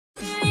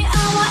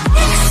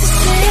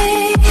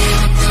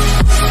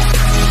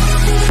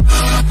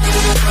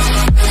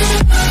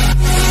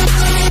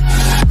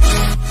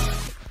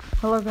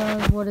up,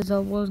 guys? What is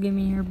up? Will's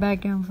Gaming here,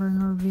 back down for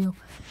another review.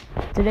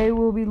 Today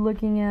we'll be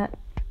looking at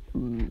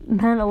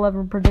Madden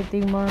 11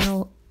 predicting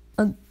Marno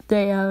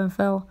day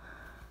NFL.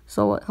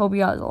 So hope you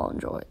guys all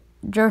enjoy it.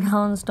 Jared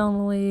Allen still in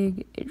the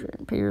league.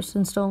 Adrian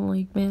Peterson still in the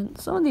league. Man,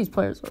 some of these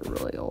players are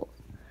really old.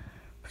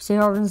 Percy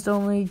Harvin still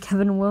in the league.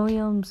 Kevin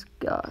Williams,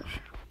 gosh.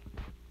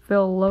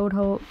 Phil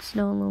Lodeholt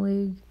still in the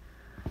league.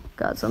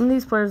 God, some of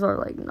these players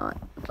are not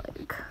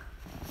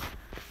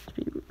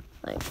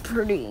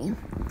pretty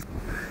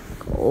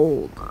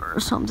old or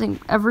something.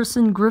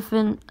 Everson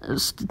Griffin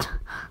is in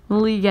the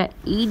league at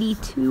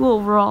 82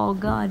 overall.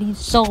 God, he's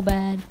so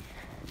bad.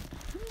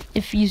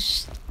 If you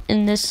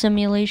in this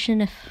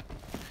simulation, if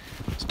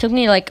it took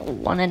me like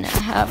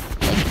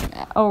 1.5,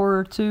 an hour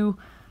or two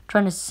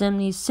trying to sim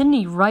these.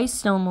 Sidney Rice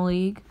still in the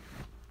league.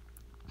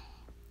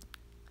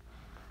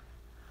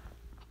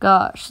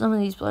 Gosh, some of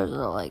these players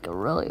are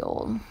really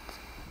old.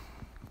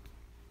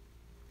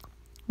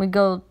 We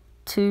go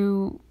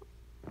to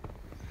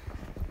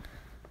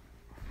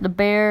the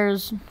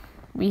Bears.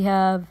 We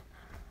have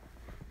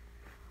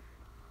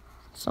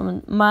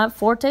Matt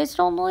Forte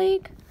still in the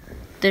league.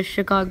 The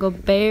Chicago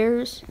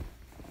Bears.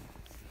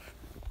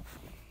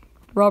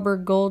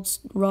 Robbie Gold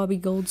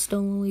still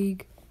in the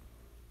league.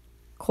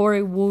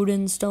 Corey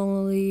Wooden still in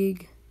the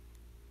league.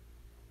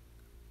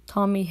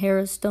 Tommy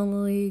Harris still in the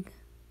league.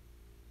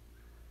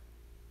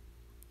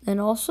 And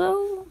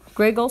also,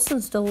 Greg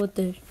Olsen still with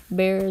the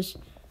Bears.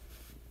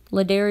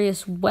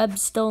 Ladarius Webb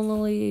still in the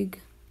league.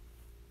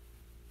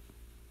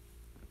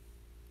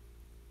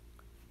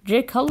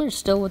 Jay Cutler's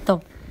still with the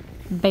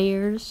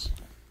Bears.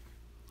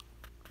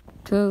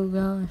 Oh,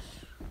 gosh.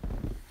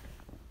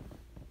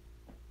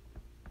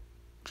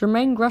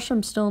 Jermaine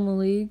Gresham's still in the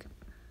league.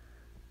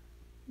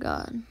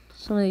 God.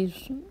 Some of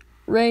these.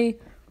 Ray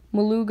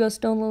Maluga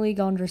still in the league.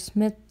 Andre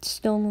Smith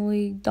still in the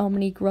league.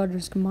 Dominique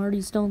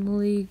Rodgers-Camardi still in the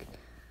league.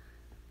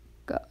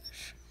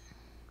 Gosh.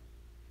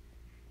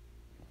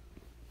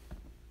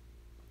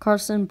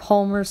 Carson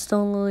Palmer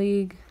still in the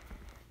league.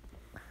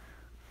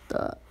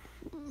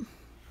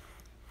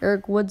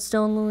 Eric Wood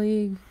still in the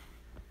league.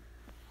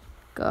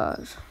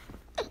 Gosh.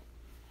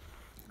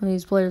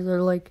 These players are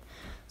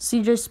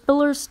CJ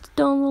Spiller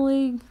still in the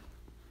league.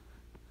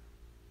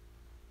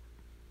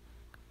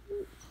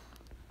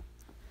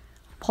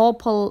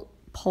 Paul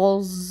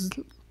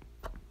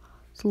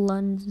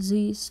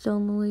Lindsay still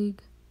in the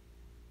league.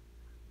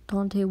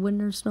 Dante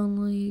Whitner still in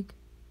the league.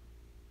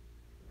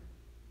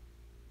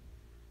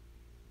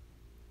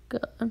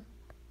 God.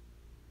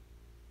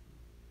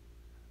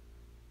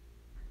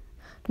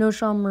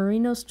 Noshawn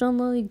Marino still in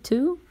the league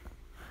too.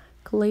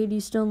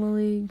 Kalady still in the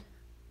league.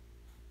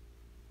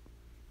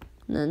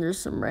 And then there's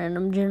some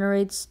random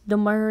generates.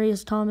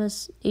 Demarius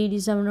Thomas,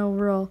 87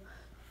 overall.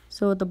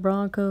 So with the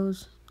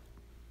Broncos.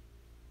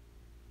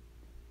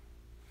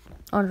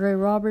 Andre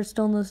Roberts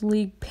still in this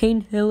league.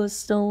 Payne Hill is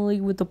still in the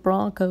league with the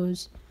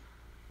Broncos.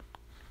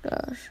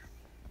 Gosh.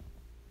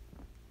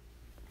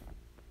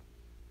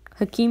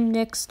 Hakeem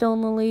Nicks still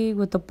in the league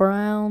with the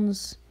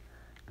Browns.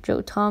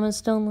 Joe Thomas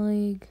still in the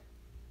league.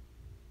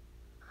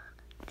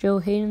 Joe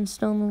Hayden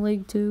still in the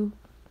league too.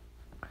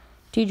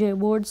 TJ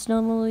Ward still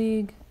in the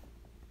league.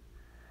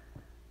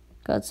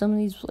 Got some of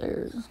these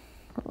players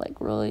are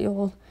really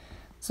old.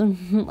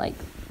 Some I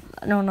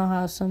don't know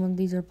how some of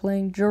these are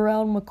playing.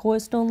 Gerald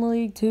McCoy still in the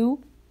league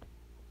too.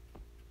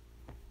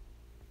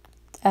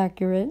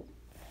 Accurate.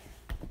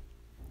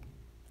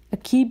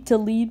 Aqib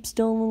Talib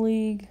still in the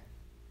league.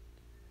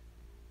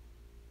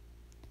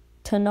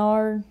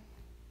 Tanar,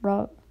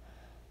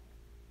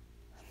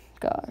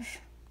 gosh.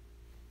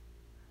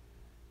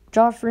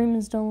 Josh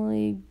Freeman still in the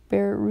league.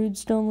 Barrett Ruud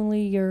still in the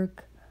league.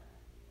 Eric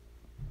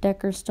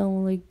Decker still in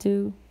the league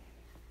too.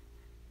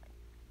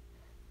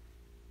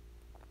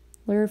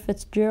 Larry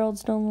Fitzgerald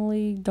still in the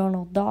league.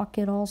 Donald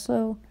Dockett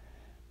also.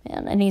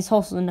 Man, and he's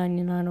also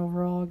 99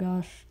 overall.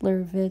 Gosh,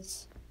 Larry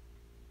Fitz.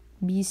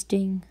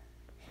 Beasting.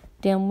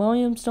 Dan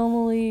Williams still in the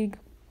league.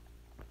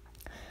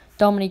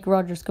 Dominique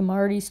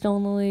Rodgers-Camardi still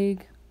in the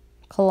league.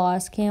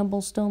 Calais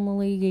Campbell still in the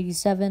league,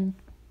 87.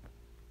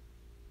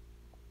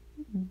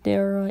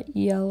 Dara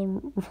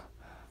E.L.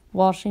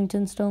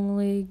 Washington still in the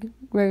league.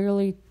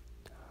 Gregory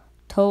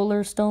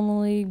Toller still in the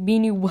league.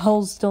 Beanie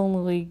Wells still in the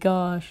league.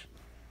 Gosh.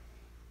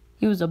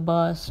 He was a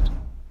bust.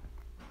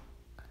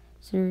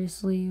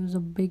 Seriously, he was a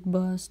big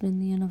bust in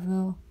the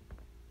NFL.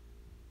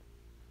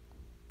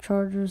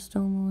 Chargers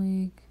still in the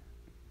league.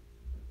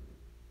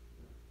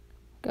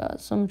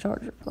 God, some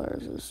Charger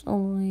players are still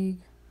in the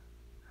league.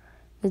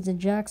 Vincent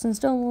Jackson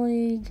still in the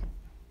league.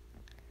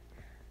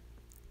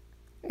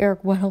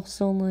 Eric Weddle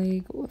still in the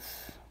league.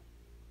 Oof.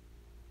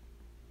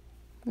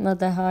 Not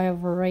that high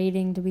of a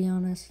rating, to be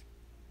honest.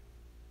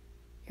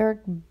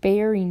 Eric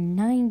Berry,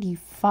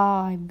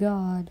 95.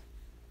 God.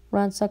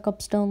 Ron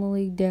Suckup still in the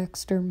league.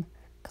 Dexter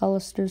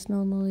Cullister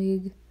still in the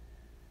league.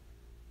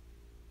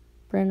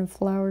 Brandon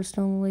Flowers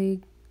still in the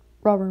league.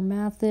 Robert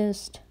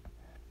Mathis.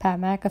 Pat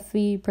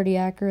McAfee, pretty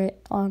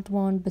accurate.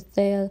 Antoine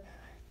Bethea,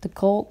 the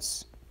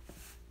Colts.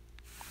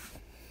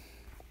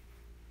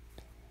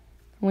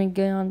 We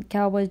get on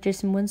Cowboys,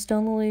 Jason Wynn still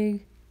in the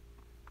league.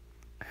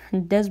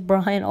 And Des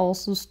Bryant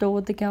also still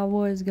with the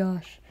Cowboys,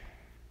 gosh.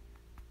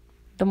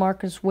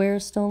 DeMarcus Ware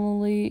still in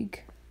the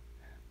league.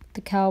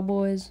 The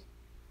Cowboys.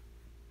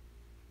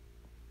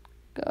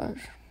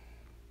 Gosh.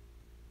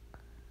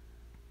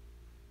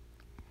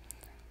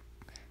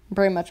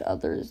 Pretty much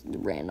others,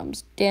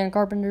 randoms. Dan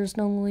Carpenter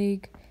still in the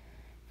league.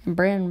 And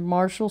Brandon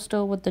Marshall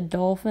still with the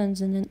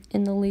Dolphins in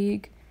the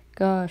league.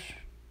 Gosh.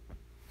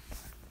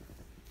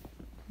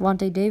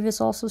 Vontae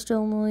Davis also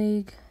still in the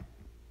league.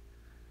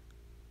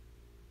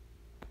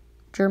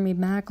 Jeremy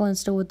Maclin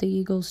still with the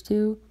Eagles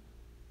too.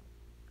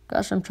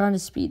 Gosh, I'm trying to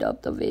speed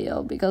up the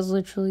video because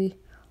literally.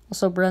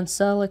 Also Brent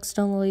Selleck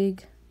still in the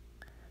league.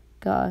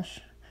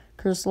 Gosh.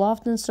 Chris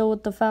Lofton still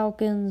with the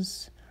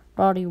Falcons.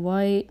 Roddy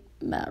White.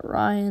 Matt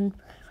Ryan.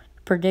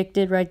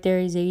 Predicted right there,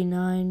 he's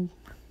 89.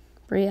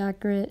 Pretty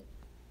accurate.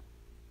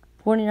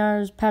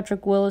 49ers,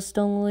 Patrick Willis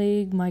still in the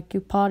league. Mike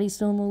Upati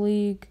still in the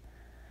league.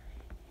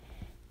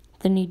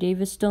 Anthony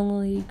Davis still in the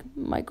league.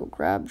 Michael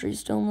Crabtree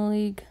still in the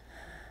league.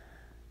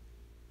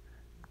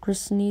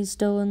 Chris Snead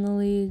still in the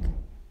league.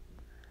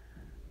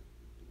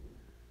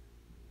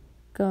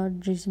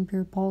 God, Jason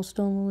Pierre-Paul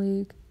still in the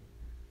league.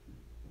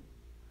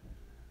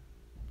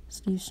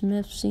 Steve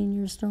Smith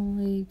Sr. still in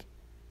the league.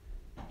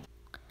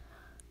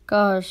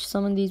 Gosh,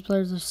 some of these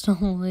players are still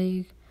in the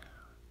league.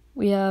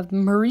 We have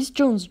Maurice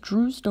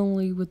Jones-Drew still in the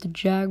league with the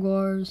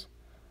Jaguars.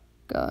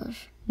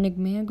 Gosh, Nick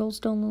Mangold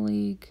still in the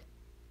league.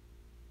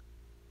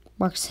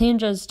 Mark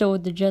Sanchez still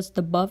with the Jets,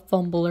 the butt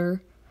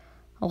fumbler.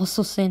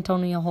 Also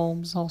Santonio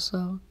Holmes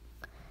also.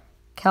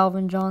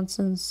 Calvin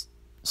Johnson's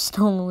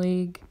still in the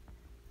league.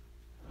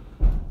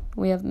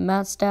 We have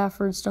Matt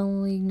Stafford still in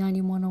the league,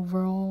 91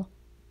 overall.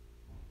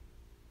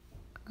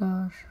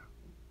 Gosh.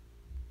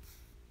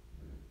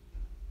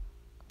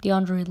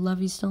 DeAndre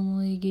Levy still in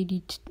the league,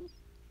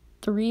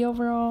 83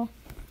 overall.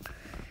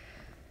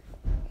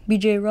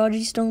 BJ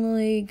Raji still in the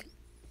league.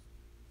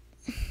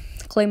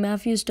 Clay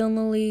Matthews still in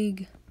the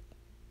league.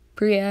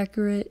 Pretty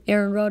accurate.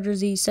 Aaron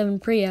Rodgers, 87,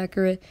 pretty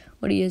accurate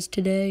what he is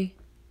today.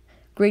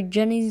 Greg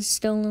Jennings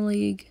still in the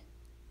league.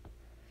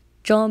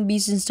 John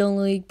Beeson still in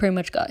the league. Pretty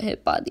much got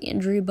hit by the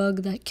injury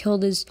bug that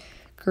killed his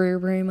career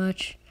pretty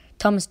much.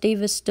 Thomas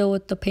Davis still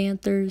with the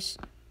Panthers.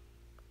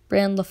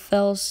 Brand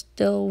LaFell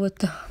still with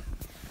the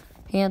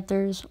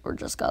Panthers or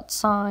just got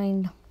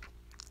signed.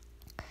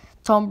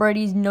 Tom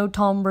Brady's no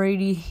Tom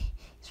Brady.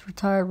 He's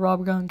retired.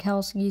 Rob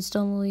Gronkowski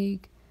still in the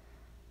league.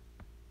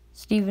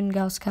 Steven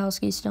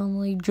Gostkowski still in the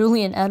league.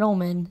 Julian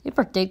Edelman. They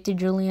predicted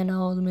Julian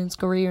Edelman's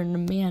career,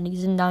 and man,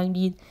 he's in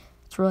 90.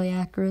 It's really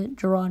accurate.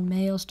 Jerron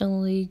Mayo still in the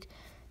league.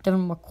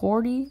 Devin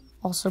McCourty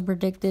also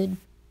predicted.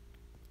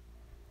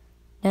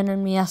 Leonard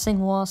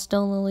Miasingwa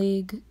still in the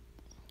league.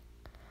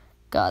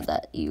 God,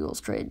 that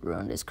Eagles trade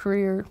ruined his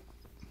career.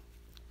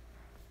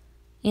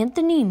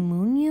 Anthony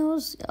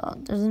Munoz? Oh,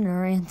 there's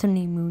another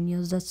Anthony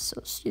Munoz. That's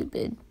so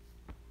stupid.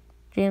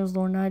 James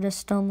Laurinaitis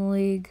still in the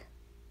league.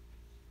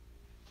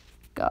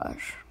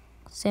 Gosh.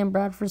 Sam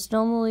Bradford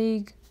still in the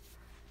league.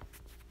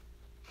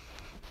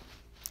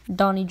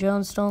 Donnie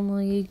Jones still in the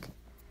league.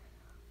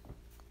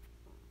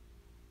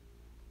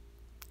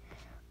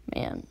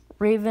 Man.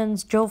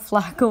 Ravens, Joe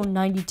Flacco,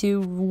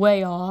 92,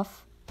 way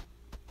off.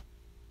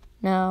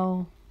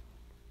 Now,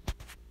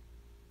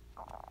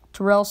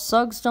 Terrell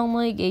Suggs still in the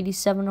league,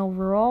 87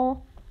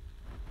 overall.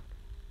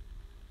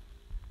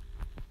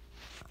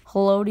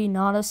 Haloti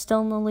Ngata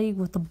still in the league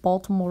with the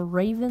Baltimore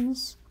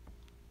Ravens.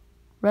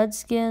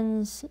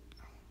 Redskins,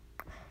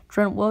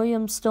 Trent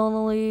Williams still in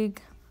the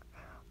league.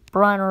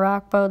 Brian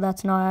Orakpo,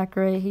 that's not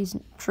accurate. He's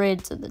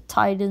traded to the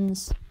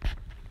Titans.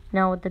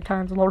 Now with the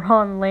Titans,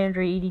 LaRon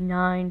Landry,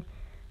 89.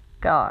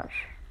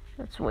 Gosh,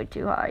 that's way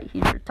too high.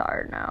 He's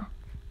retired now.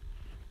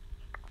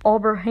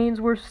 Albert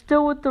Haynesworth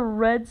still with the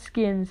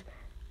Redskins.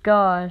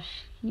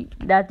 Gosh,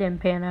 that didn't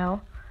pan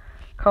out.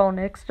 Carl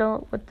Nick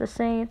still with the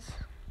Saints.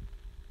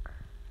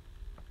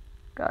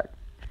 Got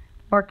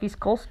Marquise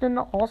Colston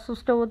also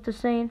still with the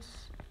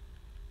Saints.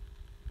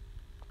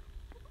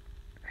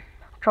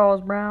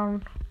 Charles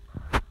Brown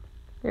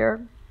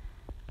there.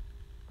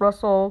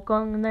 Russell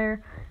Okung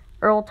there.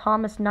 Earl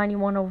Thomas,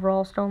 91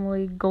 overall, still in the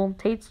league. Golden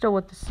Tate still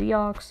with the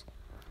Seahawks.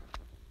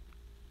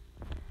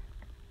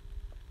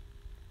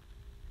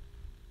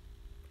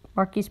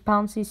 Marquise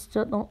Pouncey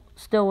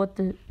still with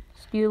the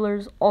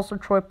Steelers. Also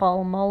Troy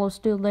Polamalu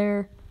still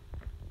there.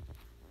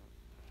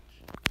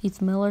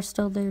 Heath Miller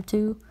still there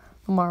too.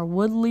 Lamar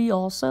Woodley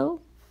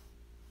also.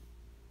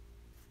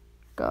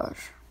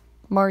 Gosh.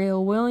 Mario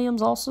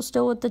Williams also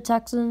still with the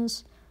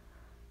Texans.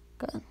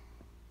 Good.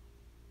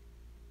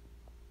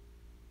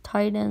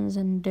 Titans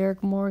and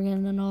Derek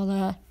Morgan and all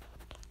that.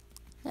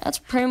 That's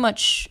pretty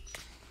much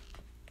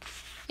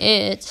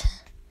it.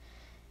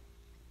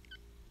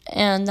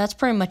 And that's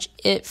pretty much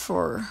it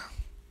for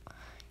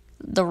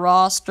the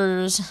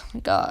rosters.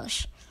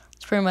 Gosh,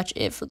 that's pretty much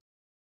it for.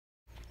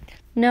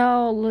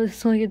 Now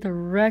let's look at the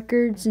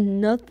records.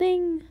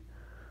 Nothing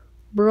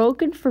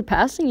broken for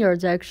passing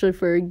yards actually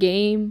for a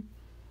game.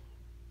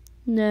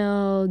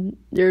 Now,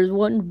 there's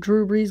one.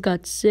 Drew Brees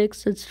got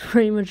 6. That's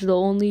pretty much the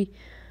only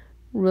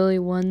really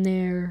one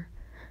there.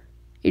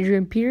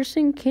 Adrian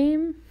Peterson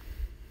came,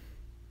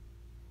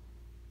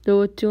 though,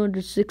 with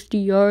 260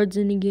 yards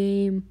in the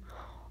game.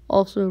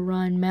 Also,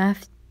 Ryan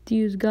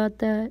Matthews got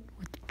that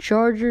with the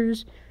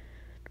Chargers.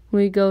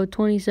 We go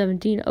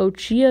 2017.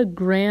 Ochia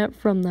Grant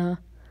from the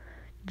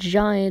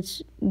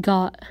Giants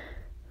got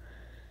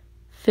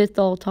 5th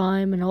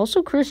all-time. And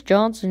also Chris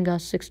Johnson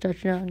got 6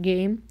 touchdown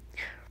game.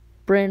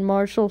 Brand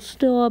Marshall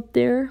still up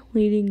there,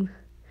 leading.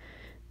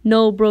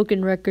 No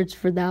broken records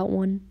for that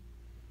one.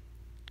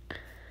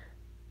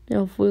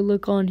 Now, if we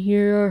look on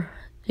here,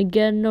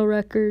 again, no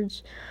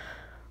records.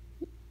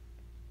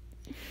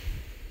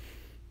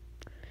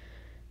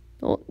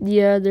 Oh,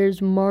 yeah,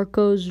 there's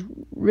Marcos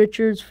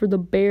Richards for the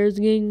Bears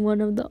getting one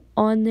of the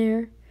on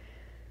there.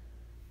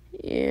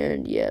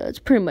 And, yeah, that's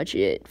pretty much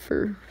it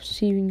for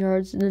receiving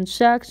yards. And then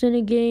sacks in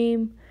a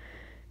game.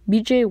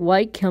 B.J.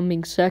 White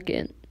coming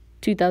 2nd,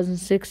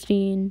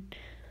 2016.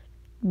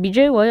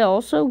 B.J. White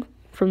also,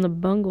 from the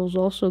Bengals,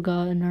 also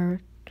got an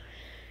hour.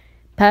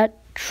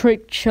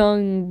 Patrick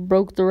Chung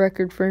broke the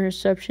record for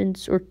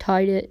interceptions, or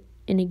tied it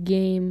in a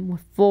game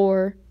with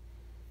 4.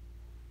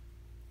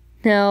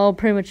 Now,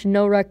 pretty much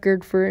no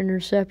record for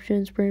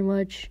interceptions, pretty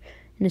much,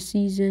 in a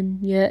season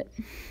yet.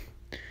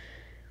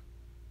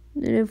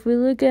 And if we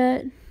look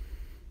at,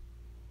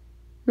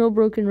 no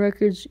broken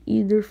records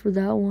either for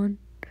that one.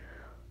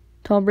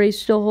 Tom Brady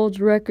still holds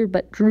the record,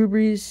 but Drew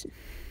Brees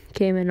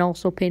came in,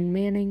 also Peyton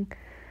Manning.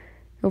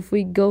 If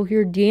we go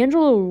here,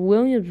 D'Angelo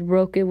Williams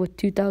broke it with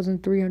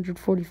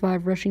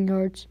 2,345 rushing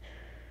yards.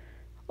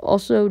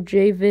 Also,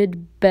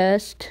 Javid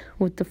Best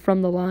with the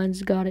From the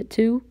Lines got it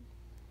too.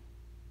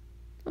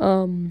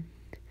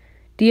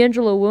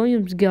 D'Angelo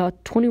Williams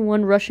got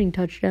 21 rushing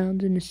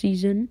touchdowns in the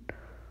season.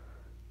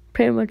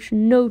 Pretty much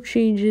no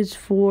changes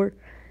for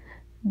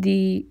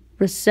the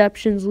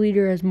receptions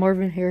leader, as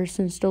Marvin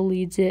Harrison still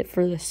leads it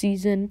for a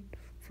season.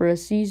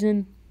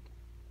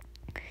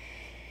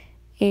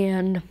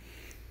 And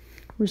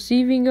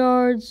receiving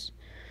yards,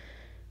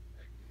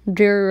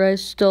 Jerry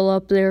Rice still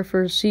up there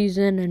for a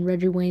season, and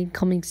Reggie Wayne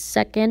coming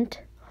 2nd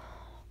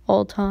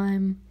all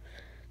time.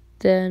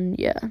 Then,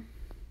 yeah.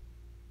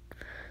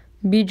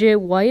 B.J.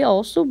 White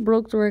also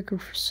broke the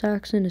record for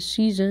sacks in a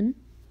season.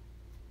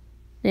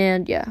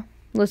 And, yeah.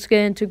 Let's get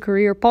into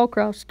career. Paul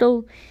Krause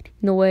still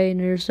in the way in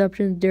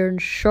interceptions. Darren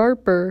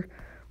Sharper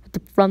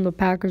from the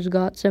Packers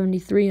got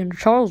 73. And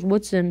Charles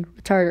Woodson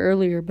retired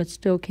earlier, but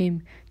still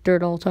came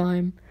 3rd all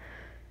time.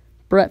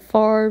 Brett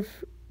Favre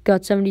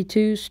got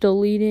 72, still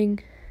leading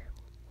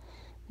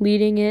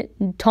it.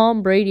 And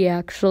Tom Brady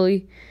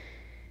actually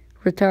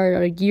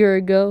retired a year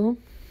ago.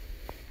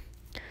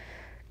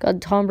 Got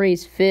Tom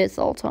Brady's 5th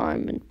all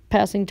time in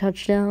passing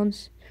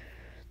touchdowns.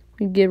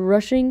 We get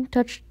rushing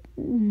touchdowns.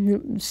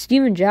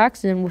 Steven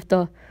Jackson with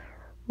the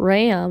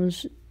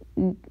Rams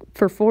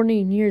for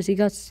 14 years. He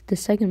got the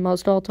 2nd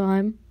most all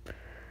time.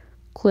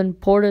 Clint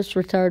Portis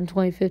retired in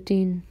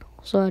 2015.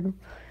 Also had a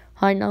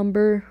high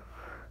number.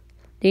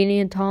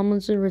 Danian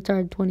Tomlinson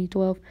retired in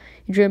 2012.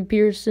 Adrian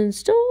Peterson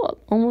still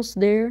almost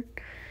there.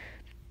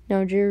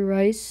 Now Jerry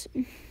Rice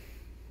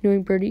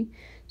doing pretty.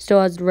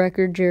 Still has the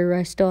record. Jerry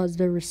Rice still has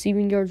the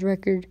receiving yards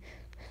record.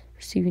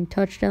 Receiving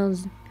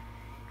touchdowns.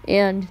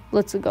 And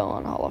let's go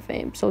on Hall of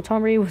Fame. So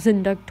Tom Brady was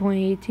inducted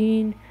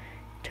 2018.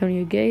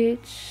 Antonio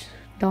Gates,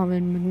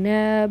 Donovan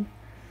McNabb.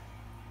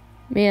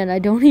 Man, I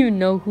don't even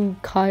know who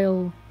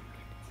Kyle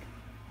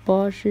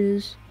Bosch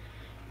is.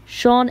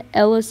 Sean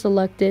Ellis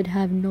elected.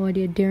 Have no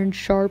idea. Darren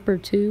Sharper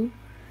too.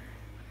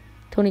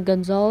 Tony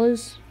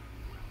Gonzalez.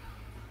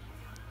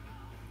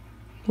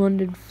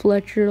 London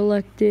Fletcher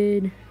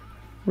elected.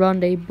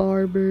 Rondé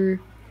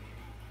Barber.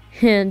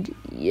 And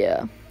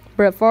yeah,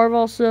 Brett Favre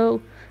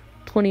also.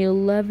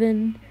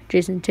 2011,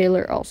 Jason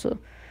Taylor also.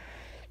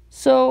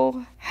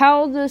 So,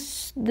 how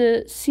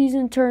the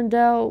season turned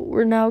out,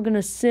 we're now going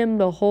to sim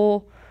the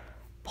whole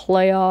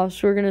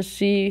playoffs. We're going to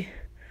see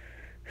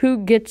who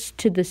gets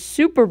to the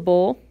Super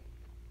Bowl.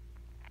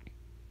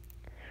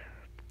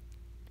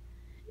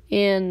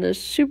 And the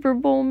Super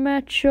Bowl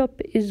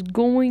matchup is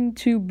going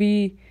to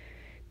be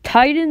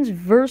Titans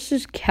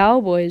versus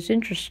Cowboys.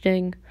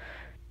 Interesting.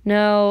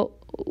 Now,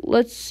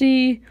 let's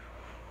see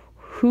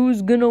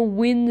who's going to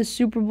win the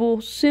Super Bowl?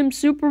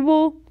 Super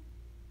Bowl.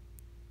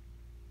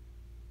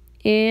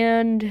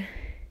 And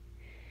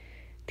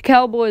the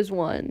Cowboys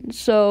won.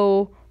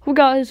 So, hope you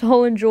guys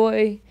all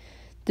enjoy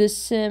this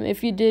sim.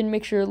 If you did,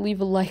 make sure to leave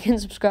a like and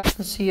subscribe.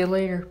 I'll see you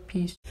later.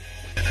 Peace.